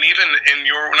 I mean, even in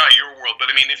not your world,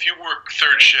 but I mean, if you work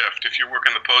third shift, if you work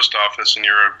in the post office, and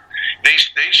they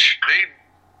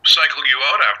cycle you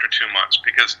out after 2 months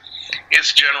because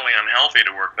it's generally unhealthy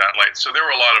to work that late. So there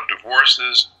were a lot of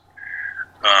divorces,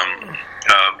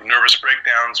 nervous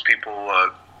breakdowns, people,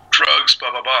 drugs,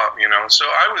 blah blah blah. You know, so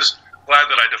I was glad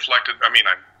that I deflected. I mean,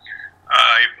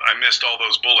 I missed all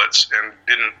those bullets and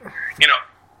didn't. You know,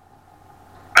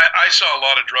 I saw a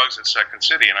lot of drugs at Second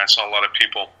City, and I saw a lot of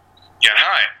people get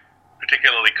high,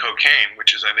 particularly cocaine,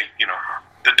 which is, I think, you know,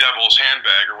 the devil's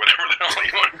handbag or whatever the hell you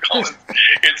want to call it.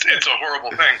 It's a horrible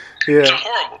thing. Yeah. It's a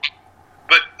horrible.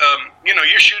 But you know,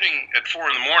 you're shooting at 4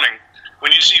 in the morning.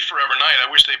 When you see Forever Night, I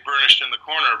wish they burnished in the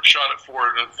corner, shot at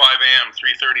 4 a.m., 5 a.m.,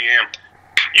 3:30 a.m.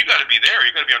 You got to be there.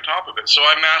 You got to be on top of it. So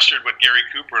I mastered what Gary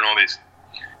Cooper and all these,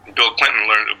 Bill Clinton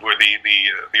learned, were the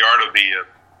art of the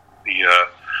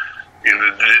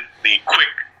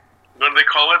quick. What do they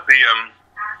call it?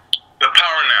 The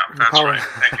power nap. That's right.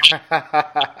 Thank you.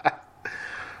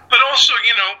 But also,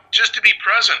 you know, just to be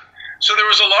present. So there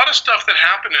was a lot of stuff that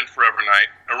happened in Forever Night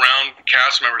around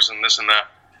cast members and this and that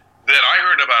I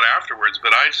heard about afterwards,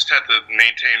 but I just had to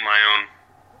maintain my own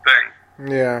thing.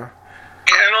 Yeah.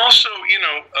 And also, you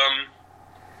know,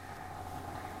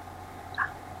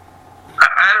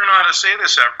 I don't know how to say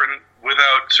this, Efren,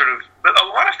 without sort of But a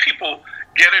lot of people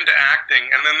get into acting,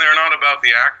 and then they're not about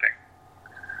the acting.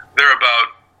 They're about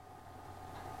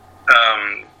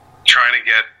trying to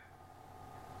get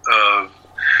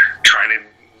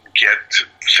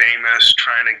famous,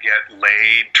 trying to get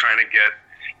laid, trying to get,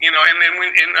 and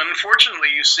then unfortunately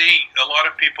you see a lot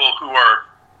of people who are,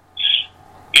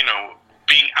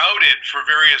 being outed for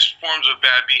various forms of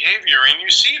bad behavior, and you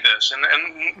see this. And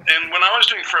when I was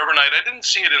doing Forever Night, I didn't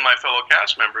see it in my fellow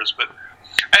cast members, but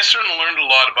I certainly learned a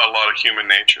lot about a lot of human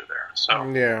nature there. So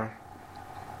yeah,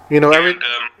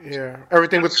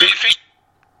 everything with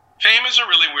fame is a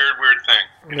really weird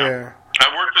thing. Yeah,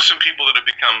 I've worked with some people that have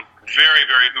become very,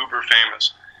 very uber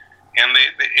famous, and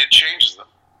it changes them.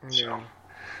 Yeah. So.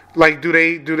 Like, do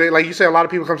they, like you said, a lot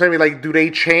of people come to me, like, do they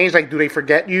change? Like, do they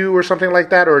forget you or something like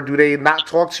that? Or do they not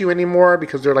talk to you anymore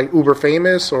because they're, like, uber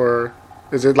famous? Or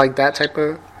is it, like, that type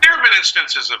of... There have been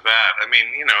instances of that. I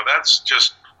mean, that's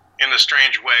just, in a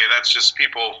strange way, that's just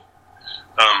people...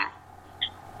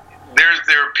 There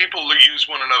are people who use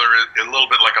one another a little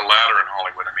bit like a ladder in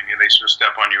Hollywood. I mean, they sort of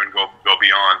step on you and go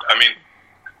beyond. I mean,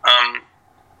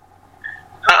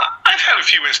 I've had a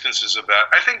few instances of that.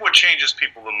 I think what changes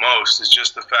people the most is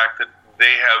just the fact that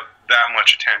they have that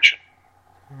much attention.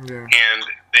 Yeah. And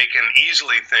they can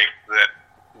easily think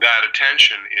that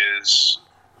attention is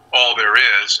all there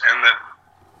is, and that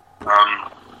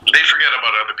they forget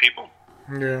about other people.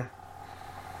 Yeah.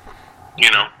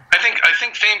 I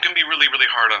think fame can be really, really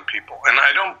hard on people, and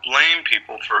I don't blame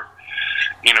people for,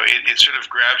 it sort of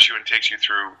grabs you and takes you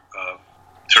through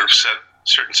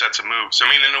certain sets of moves. I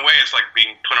mean, in a way, it's like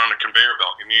being put on a conveyor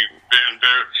belt. I mean, you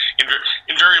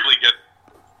invariably get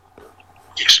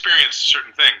experience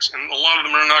certain things, and a lot of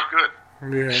them are not good.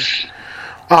 Yeah.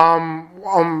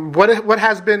 What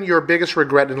has been your biggest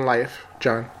regret in life,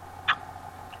 John?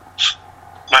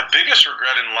 My biggest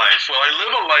regret in life? Well, I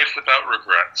live a life without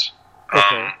regrets.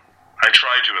 Okay. I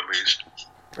try to, at least.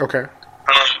 Okay.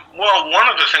 Well, one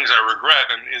of the things I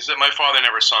regret is that my father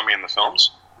never saw me in the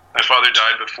films. My father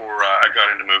died before I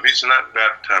got into movies, and that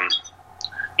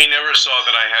he never saw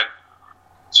that I had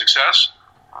success,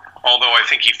 although I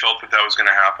think he felt that was going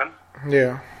to happen.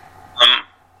 Yeah.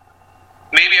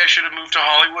 Maybe I should have moved to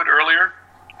Hollywood earlier,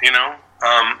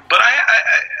 but I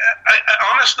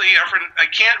honestly, Efren, I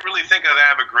can't really think that I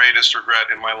have a greatest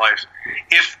regret in my life.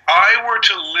 If I were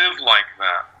to live like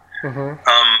that,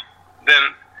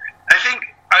 then I think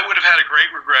I would have had a great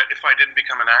regret if I didn't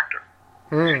become an actor.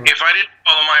 If I didn't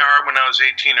follow my heart when I was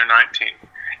 18 or 19.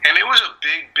 And it was a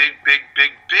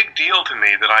big deal to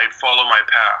me that I'd follow my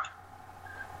path.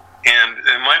 And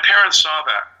my parents saw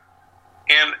that.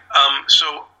 And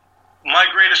so my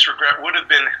greatest regret would have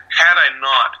been had I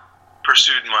not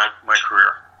pursued my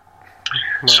career.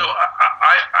 So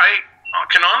I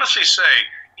can honestly say,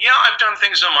 yeah, I've done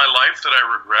things in my life that I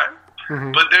regret,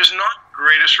 but there's not the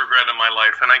greatest regret in my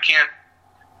life. And I can't,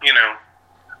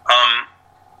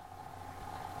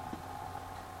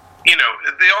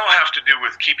 they all have to do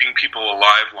with keeping people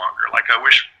alive longer. Like, I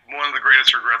wish one of the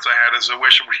greatest regrets I had is I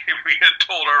wish we had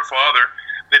told our father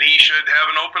that he should have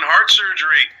an open heart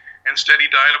surgery. Instead, he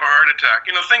died of a heart attack.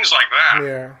 Things like that.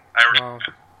 Yeah. Wow.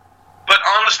 But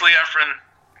honestly, Efren,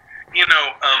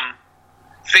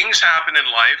 things happen in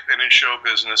life and in show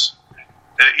business.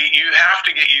 You have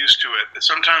to get used to it.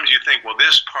 Sometimes you think, well,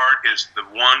 this part is the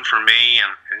one for me,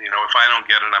 and if I don't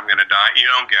get it, I'm going to die. You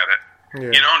don't get it.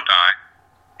 Yeah. You don't die.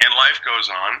 And life goes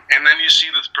on, and then you see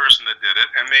this person that did it,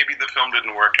 and maybe the film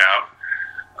didn't work out.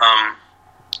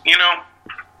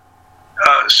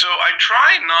 So I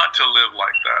try not to live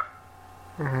like that.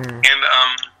 And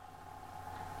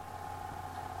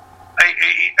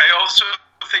I also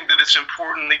think that it's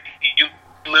important that you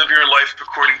live your life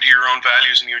according to your own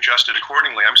values and you adjust it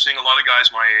accordingly. I'm seeing a lot of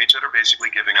guys my age that are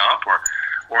basically giving up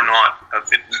or not,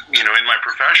 in my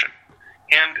profession.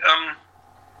 And,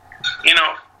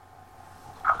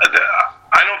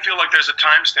 I don't feel like there's a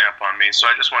timestamp on me, so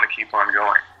I just want to keep on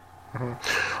going.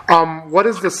 What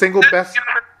is the single best...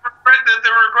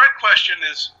 The regret question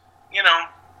is,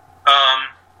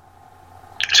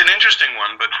 it's an interesting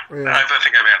one, but yeah. I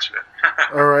think I've answered it.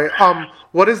 All right.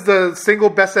 What is the single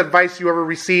best advice you ever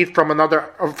received from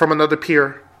another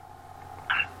peer?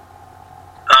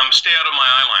 Stay out of my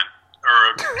eye line,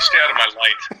 or stay out of my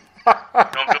light.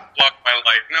 Don't block my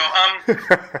light. No.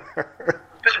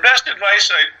 The best advice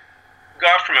I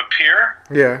got from a peer.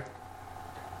 Yeah.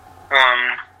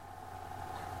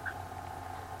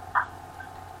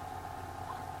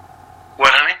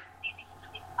 What, honey?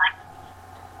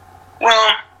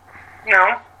 Well,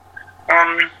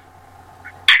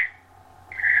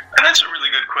 that's a really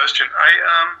good question.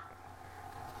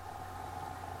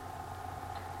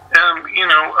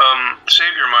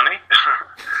 save your money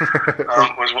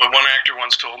was what one actor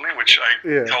once told me, which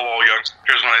I tell all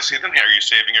youngsters when I see them. Hey, are you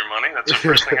saving your money? That's the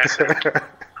first thing I say.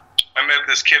 I met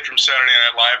this kid from Saturday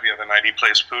Night Live the other night. He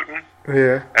plays Putin.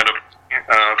 Yeah. And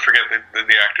forget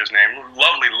the actor's name.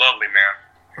 Lovely, lovely man.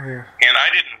 Yeah. And I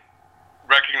didn't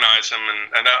recognize him,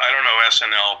 and I don't know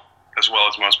SNL as well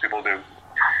as most people do.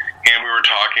 And we were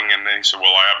talking, and then he said,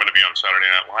 well, I happen to be on Saturday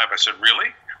Night Live. I said,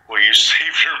 really? Well, you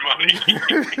saved your money. And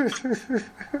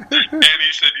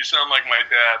he said, you sound like my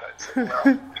dad. I said,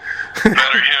 well,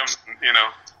 better him,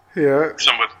 Yeah.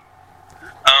 Somewhat.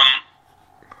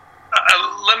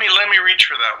 Let me reach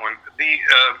for that one.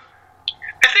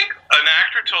 I think an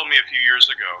actor told me a few years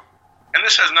ago, and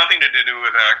this has nothing to do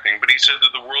with acting, but he said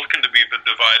that the world can be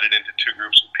divided into two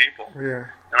groups of people. Yeah.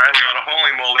 And I thought,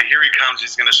 holy moly, here he comes.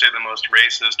 He's going to say the most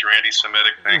racist or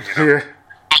anti-Semitic thing. Yeah.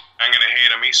 I'm going to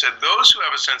hate him. He said, those who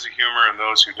have a sense of humor and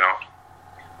those who don't.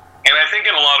 And I think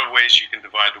in a lot of ways you can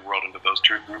divide the world into those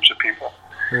two groups of people.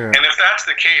 Yeah. And if that's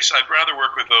the case, I'd rather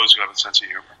work with those who have a sense of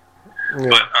humor. Yeah.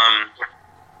 But,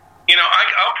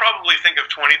 I'll probably think of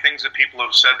 20 things that people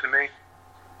have said to me.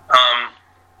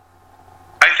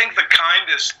 I think the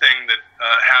kindest thing that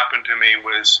happened to me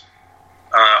was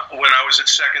when I was at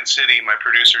Second City, my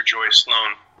producer, Joy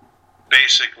Sloan,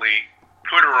 basically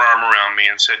put her arm around me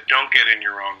and said, don't get in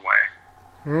your own way.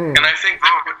 And I think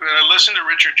when I listened to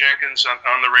Richard Jenkins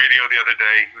on the radio the other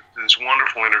day, this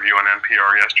wonderful interview on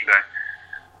NPR yesterday,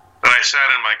 that I sat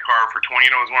in my car for 20,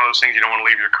 it was one of those things you don't want to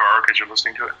leave your car because you're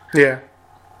listening to it. Yeah.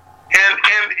 And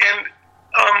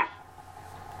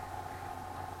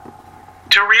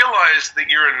to realize that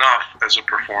you're enough as a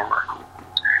performer.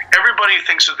 Everybody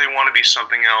thinks that they want to be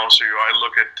something else, or I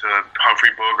look at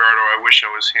Humphrey Bogart, or I wish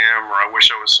I was him, or I wish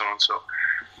I was so-and-so.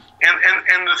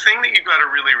 And the thing that you've got to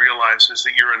really realize is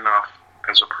that you're enough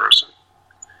as a person.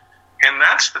 And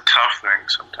that's the tough thing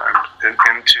sometimes, and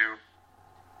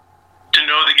to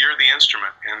know that you're the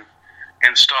instrument,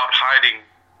 and stop hiding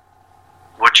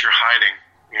what you're hiding,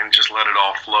 and just let it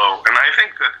all flow. And I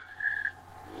think that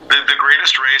the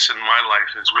greatest race in my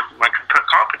life is with my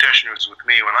competition is with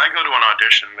me. When I go to an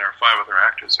audition, there are 5 other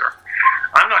actors there.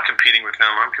 I'm not competing with them.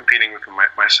 I'm competing with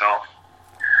myself.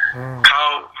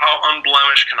 How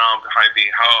unblemished can I be?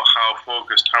 How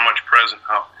focused? How much present?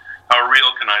 How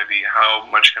real can I be? How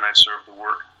much can I serve the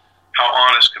work? How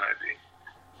honest can I be?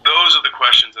 Those are the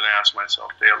questions that I ask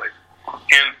myself daily.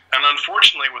 And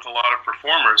unfortunately, with a lot of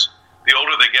performers, the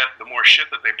older they get, the more shit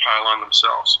that they pile on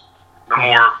themselves. The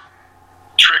more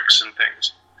tricks and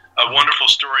things. A wonderful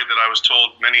story that I was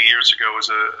told many years ago was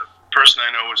a person I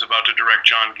know was about to direct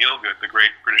John Gielgud, the great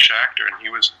British actor, and he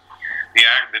was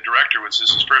the director was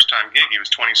his first time gig. He was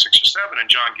 26 or 7, and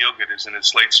John Gielgud is in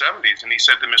his late 70s, and he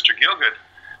said to Mr. Gielgud,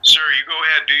 "Sir, you go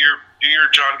ahead, do your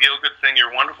John Gielgud thing.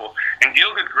 You're wonderful." And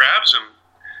Gielgud grabs him,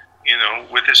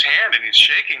 with his hand, and he's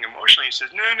shaking emotionally. He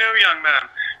says, no, young man,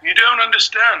 you don't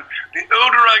understand. The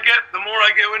older I get, the more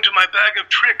I go into my bag of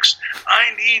tricks.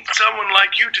 I need someone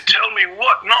like you to tell me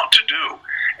what not to do.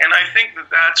 And I think that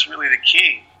that's really the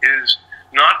key, is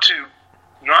not to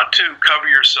cover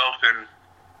yourself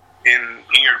in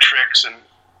your tricks. And,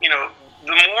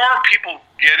 the more people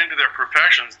get into their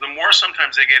professions, the more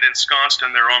sometimes they get ensconced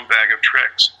in their own bag of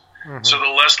tricks. Mm-hmm. So the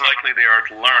less likely they are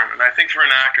to learn. And I think for an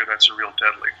actor, that's a real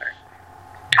deadly thing.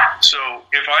 So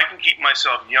if I can keep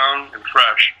myself young and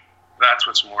fresh, that's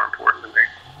what's more important to me.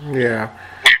 Yeah.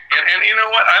 And you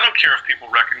know what? I don't care if people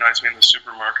recognize me in the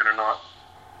supermarket or not,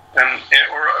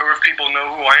 or if people know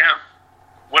who I am.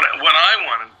 What I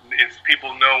want is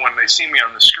people know when they see me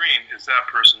on the screen, is that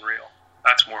person real?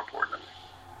 That's more important to me.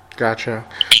 Gotcha.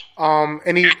 What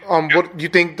do you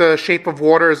think The Shape of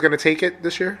Water is going to take it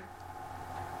this year?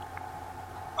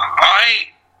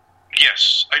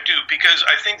 Yes, I do, because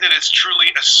I think that it's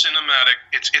truly a cinematic.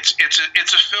 It's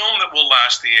a film that will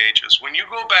last the ages. When you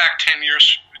go back 10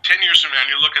 years from now, and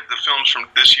you look at the films from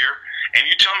this year, and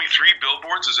you tell me 3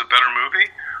 Billboards is a better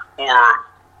movie, or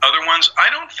other ones,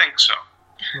 I don't think so.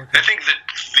 Okay. I think that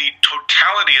the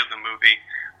totality of the movie,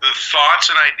 the thoughts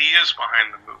and ideas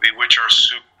behind the movie, which are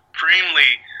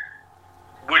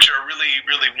really,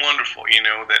 really wonderful.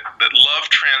 That love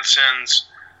transcends.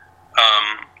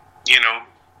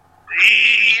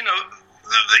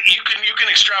 You can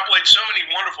extrapolate so many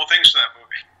wonderful things to that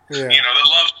movie. Yeah. That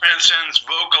love transcends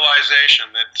vocalization,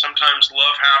 that sometimes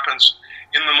love happens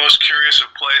in the most curious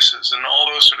of places, and all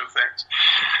those sort of things.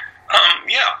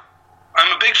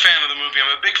 I'm a big fan of the movie.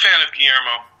 I'm a big fan of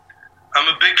Guillermo. I'm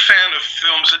a big fan of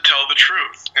films that tell the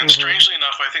truth. And strangely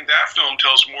enough, I think that film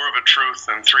tells more of a truth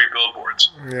than 3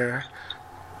 Billboards. Yeah.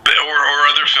 or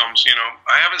other films.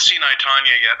 I haven't seen I,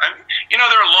 Tonya yet. There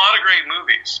are a lot of great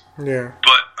movies. Yeah.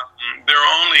 But there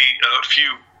are only a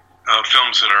few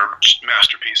films that are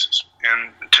masterpieces,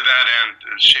 and to that end,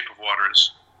 Shape of Water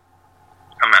is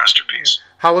a masterpiece.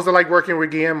 How was it like working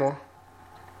with Guillermo?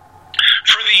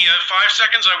 For the 5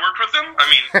 seconds I worked with them,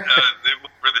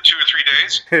 for the 2 or 3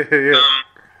 days, Yeah.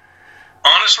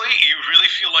 Honestly, you really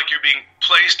feel like you're being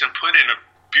placed and put in a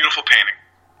beautiful painting.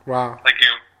 Wow. Like you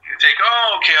take,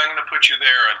 okay, I'm going to put you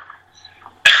there,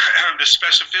 and the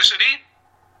specificity,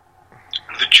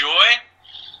 the joy,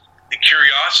 the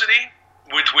curiosity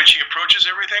with which he approaches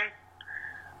everything.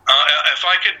 If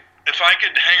I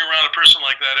could hang around a person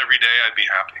like that every day, I'd be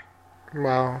happy.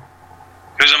 Wow.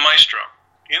 There's a maestro.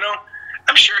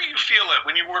 I'm sure you feel it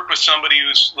when you work with somebody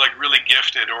who's like really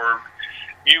gifted, or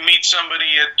you meet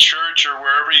somebody at church or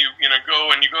wherever you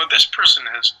go, and you go, this person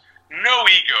has no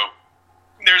ego.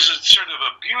 There's a sort of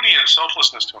a beauty and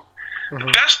selflessness to them. Mm-hmm.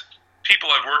 The best people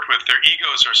I've worked with, their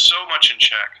egos are so much in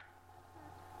check,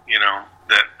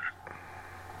 that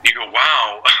you go,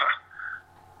 wow.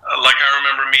 Like I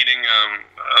remember meeting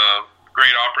a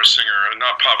great opera singer,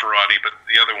 not Pavarotti, but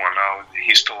the other one.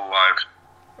 He's still alive.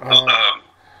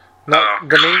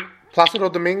 Placido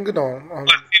Domingo? No.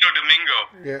 Placido Domingo.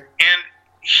 Yeah. And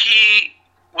he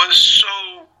was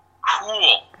so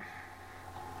cool.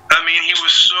 He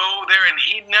was so there, and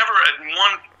he never at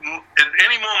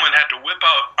any moment had to whip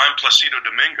out, I'm Placido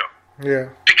Domingo. Yeah.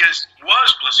 Because he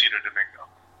was Placido Domingo.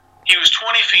 He was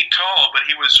 20 feet tall, but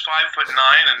he was 5'9"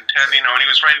 and 10, and he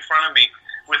was right in front of me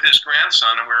with his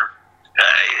grandson, and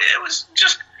it was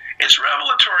just, it's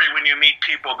revelatory when you meet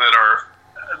people that are,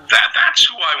 that's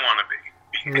who I want to be.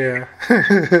 Yeah.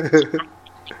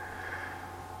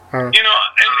 And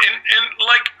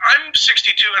like, I'm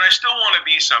 62 and I still want to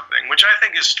be something, which I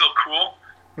think is still cool.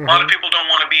 Mm-hmm. A lot of people don't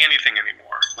want to be anything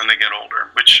anymore when they get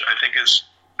older, which I think is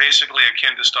basically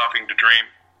akin to stopping to dream.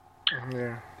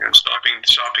 Yeah. Stopping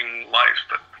life,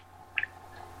 but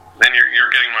then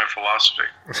you're getting my philosophy.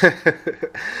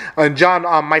 John,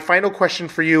 my final question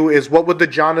for you is: what would the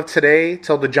John of today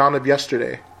tell the John of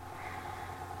yesterday?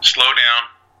 Slow down.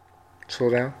 Slow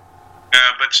down.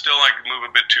 But still, I move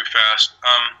a bit too fast.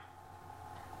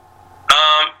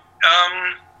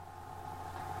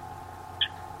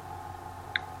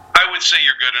 I would say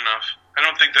you're good enough. I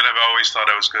don't think that I've always thought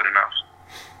I was good enough.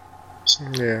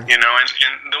 Yeah. And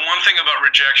the one thing about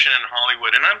rejection in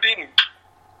Hollywood, and I'm being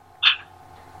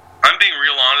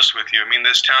real honest with you.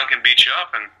 This town can beat you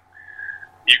up, and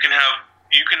you can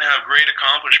have great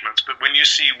accomplishments, but when you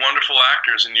see wonderful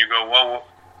actors and you go, well,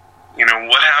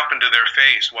 what happened to their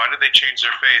face? Why did they change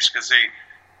their face? Because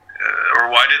or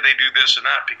why did they do this and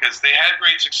that? Because they had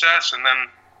great success, and then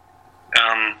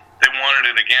they wanted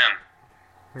it again.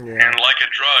 Yeah. And like a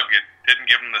drug, it didn't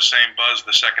give them the same buzz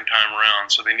the second time around,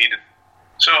 so they needed.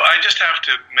 So I just have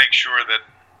to make sure that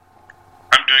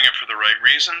I'm doing it for the right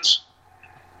reasons.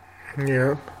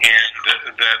 Yeah. And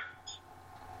that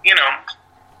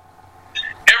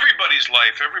everybody's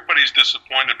life, everybody's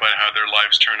disappointed by how their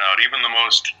lives turn out, even the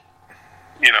most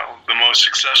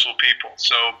successful people.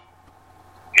 So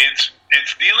it's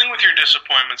dealing with your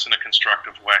disappointments in a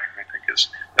constructive way. I think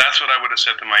that's what I would have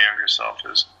said to my younger self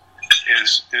is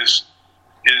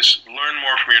learn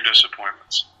more from your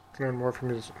disappointments. Learn more from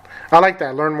your. I like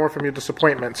that. Learn more from your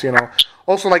disappointments.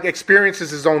 Also, like, experience is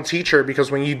his own teacher,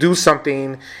 because when you do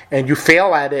something and you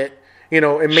fail at it,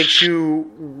 it makes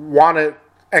you want to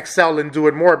excel and do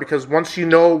it more, because once you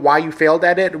know why you failed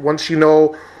at it, once you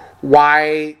know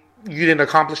why you didn't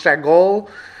accomplish that goal,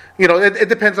 it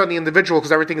depends on the individual,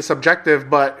 because everything is subjective,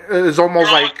 but it's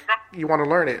almost like you want to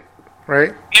learn it,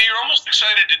 right? Yeah, you're almost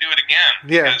excited to do it again.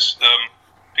 Yeah.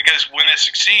 Because when it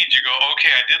succeeds, you go, okay,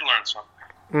 I did learn something.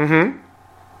 Mm-hmm.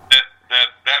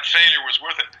 That failure was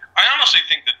worth it. I honestly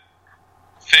think that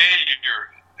failure,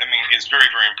 is very,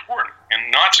 very important,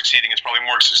 and not succeeding is probably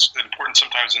more important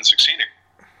sometimes than succeeding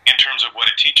in terms of what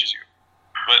it teaches you.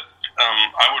 But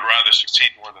I would rather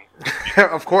succeed more than.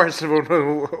 Of course, we all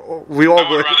would. I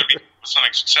would rather be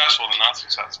something successful than not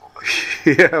successful. But.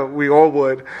 Yeah, we all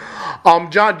would.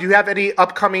 John, do you have any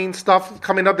upcoming stuff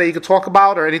coming up that you could talk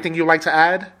about, or anything you'd like to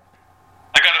add?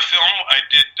 I got a film I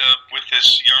did with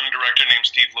this young director named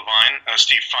Steve Fine.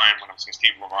 When I'm saying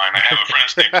Steve Levine, I have a friend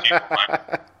named Steve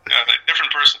Levine.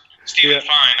 Different person. Stephen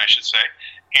Fine, I should say.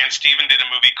 And Stephen did a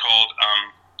movie called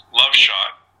Love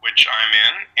Shot, which I'm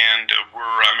in, and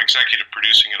I'm executive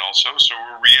producing it also. So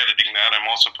we're re-editing that. I'm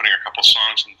also putting a couple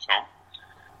songs in the film.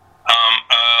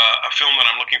 A film that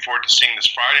I'm looking forward to seeing this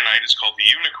Friday night is called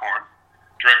The Unicorn,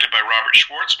 directed by Robert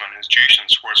Schwartzman, who's Jason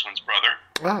Schwartzman's brother.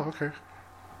 Oh, okay.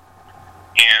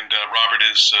 And Robert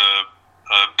is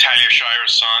Talia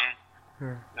Shire's son.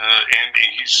 And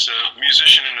he's a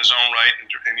musician in his own right,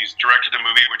 and he's directed a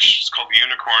movie which is called The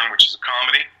Unicorn, which is a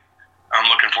comedy. I'm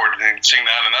looking forward to seeing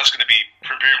that, and that's going to be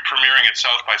premiering at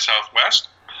South by Southwest.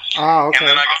 Ah, okay. And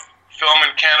then I got a film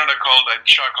in Canada called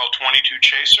 22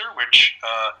 Chaser, which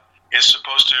is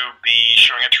supposed to be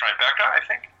showing at Tribeca, I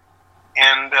think.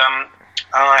 And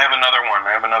I have another one.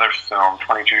 I have another film,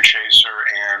 22 Chaser,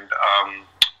 and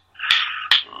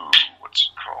what's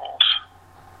it called?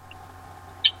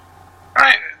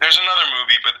 There's another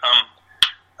movie, but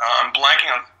I'm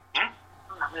blanking on.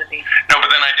 Movie. No, but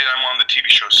then I'm on the TV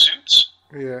show Suits.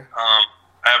 Yeah.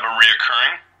 I have a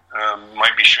reoccurring.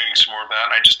 Might be shooting some more of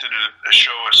that. I just did a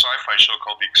sci-fi show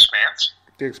called The Expanse.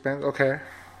 The Expanse, okay.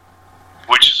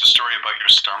 Which is a story about your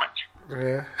stomach.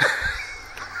 Yeah.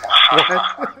 I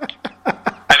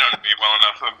don't know well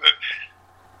enough.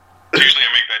 Usually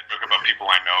I make that joke about people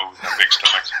I know who have big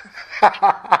stomachs.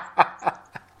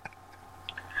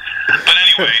 But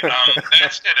anyway,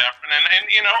 that's it, Efren.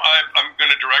 And I'm going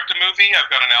to direct a movie. I've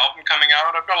got an album coming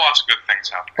out. I've got lots of good things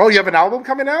happening. Oh, you have an album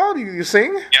coming out? You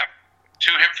sing? Yep.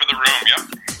 Too hip for the room, yep.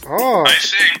 Oh. I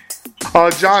sing.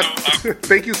 John,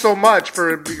 thank you so much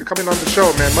for coming on the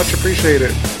show, man. Much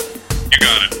appreciated. You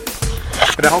got it.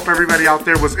 And I hope everybody out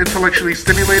there was intellectually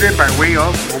stimulated by way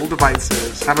of mobile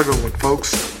devices. Have a good one,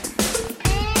 folks.